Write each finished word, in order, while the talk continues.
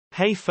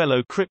Hey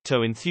fellow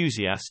crypto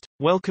enthusiast,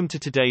 welcome to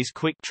today's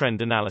quick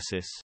trend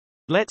analysis.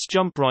 Let's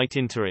jump right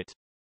into it.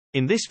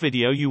 In this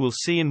video you will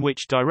see in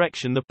which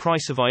direction the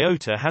price of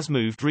IOTA has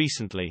moved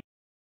recently.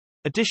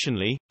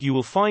 Additionally, you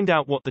will find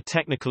out what the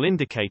technical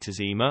indicators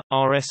EMA,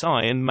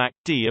 RSI and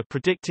MACD are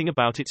predicting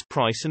about its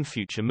price and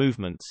future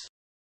movements.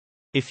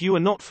 If you are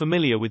not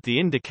familiar with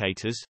the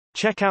indicators,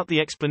 check out the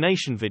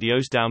explanation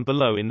videos down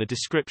below in the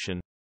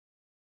description.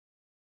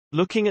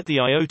 Looking at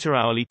the IOTA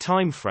hourly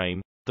time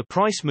frame, the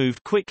price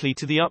moved quickly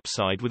to the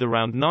upside with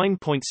around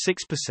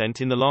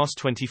 9.6% in the last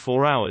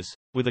 24 hours,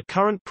 with a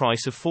current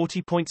price of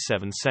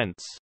 40.7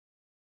 cents.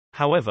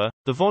 However,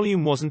 the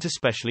volume wasn't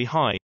especially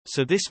high,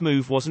 so this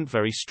move wasn't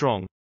very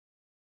strong.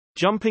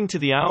 Jumping to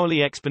the hourly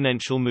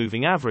exponential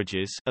moving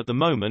averages, at the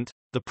moment,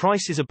 the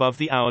price is above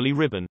the hourly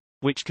ribbon,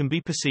 which can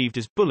be perceived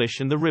as bullish,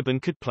 and the ribbon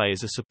could play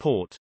as a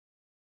support.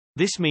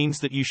 This means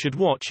that you should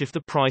watch if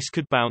the price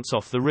could bounce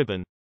off the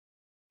ribbon.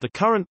 The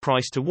current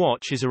price to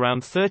watch is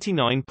around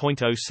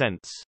 39.0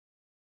 cents.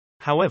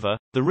 However,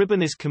 the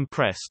ribbon is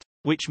compressed,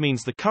 which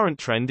means the current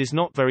trend is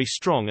not very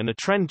strong and a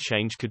trend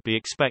change could be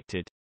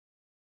expected.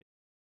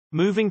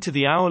 Moving to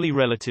the hourly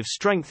relative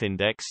strength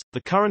index,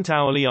 the current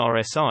hourly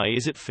RSI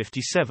is at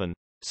 57,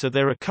 so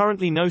there are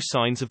currently no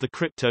signs of the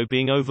crypto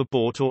being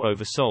overbought or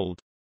oversold.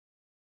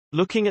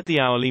 Looking at the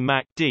hourly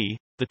MACD,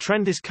 the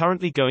trend is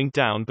currently going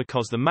down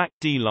because the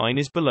MACD line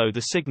is below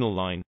the signal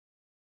line.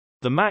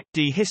 The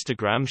MACD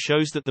histogram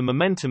shows that the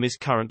momentum is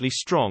currently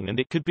strong and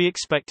it could be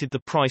expected the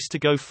price to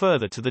go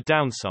further to the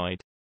downside.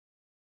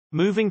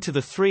 Moving to the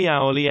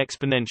 3-hourly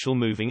exponential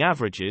moving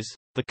averages,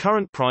 the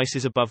current price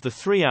is above the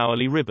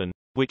 3-hourly ribbon,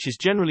 which is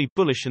generally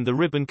bullish, and the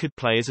ribbon could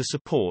play as a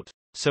support,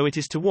 so it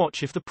is to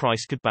watch if the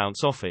price could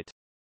bounce off it.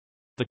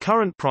 The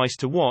current price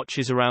to watch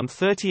is around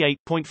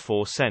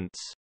 38.4 cents.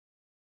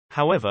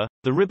 However,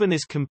 the ribbon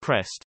is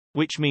compressed,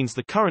 which means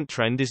the current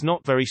trend is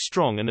not very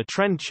strong and a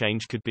trend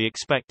change could be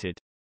expected.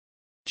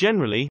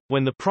 Generally,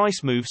 when the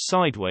price moves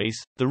sideways,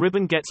 the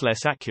ribbon gets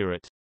less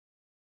accurate.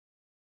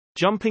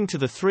 Jumping to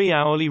the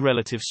 3-hourly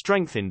relative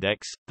strength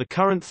index, the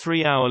current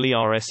 3-hourly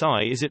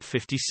RSI is at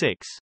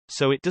 56,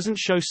 so it doesn't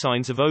show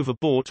signs of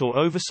overbought or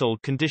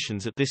oversold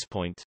conditions at this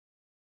point.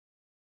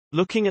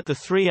 Looking at the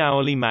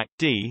 3-hourly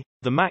MACD,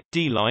 the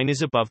MACD line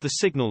is above the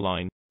signal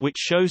line, which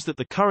shows that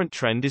the current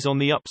trend is on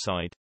the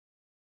upside.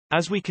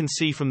 As we can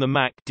see from the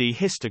MACD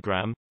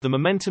histogram, the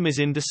momentum is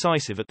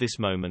indecisive at this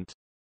moment.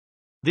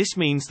 This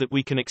means that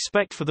we can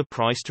expect for the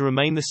price to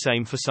remain the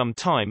same for some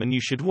time, and you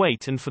should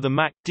wait and for the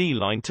MACD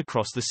line to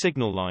cross the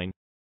signal line.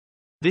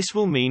 This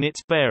will mean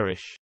it's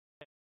bearish.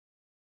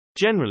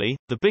 Generally,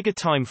 the bigger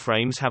time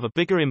frames have a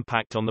bigger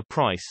impact on the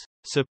price,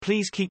 so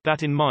please keep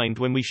that in mind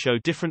when we show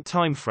different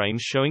time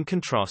frames showing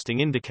contrasting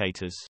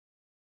indicators.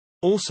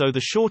 Also, the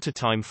shorter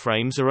time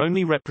frames are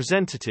only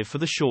representative for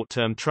the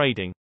short-term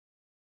trading.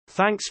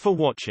 Thanks for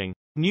watching.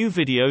 New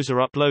videos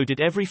are uploaded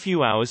every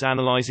few hours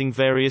analyzing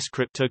various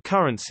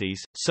cryptocurrencies,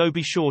 so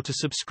be sure to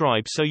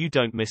subscribe so you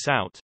don't miss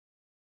out.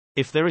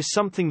 If there is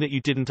something that you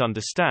didn't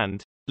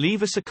understand,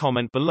 leave us a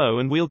comment below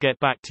and we'll get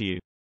back to you.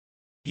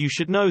 You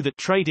should know that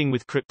trading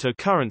with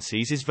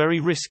cryptocurrencies is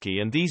very risky,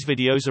 and these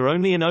videos are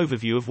only an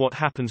overview of what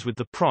happens with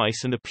the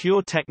price and a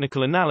pure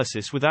technical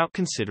analysis without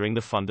considering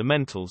the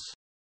fundamentals.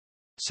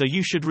 So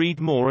you should read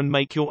more and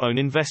make your own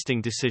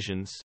investing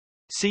decisions.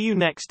 See you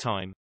next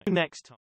time.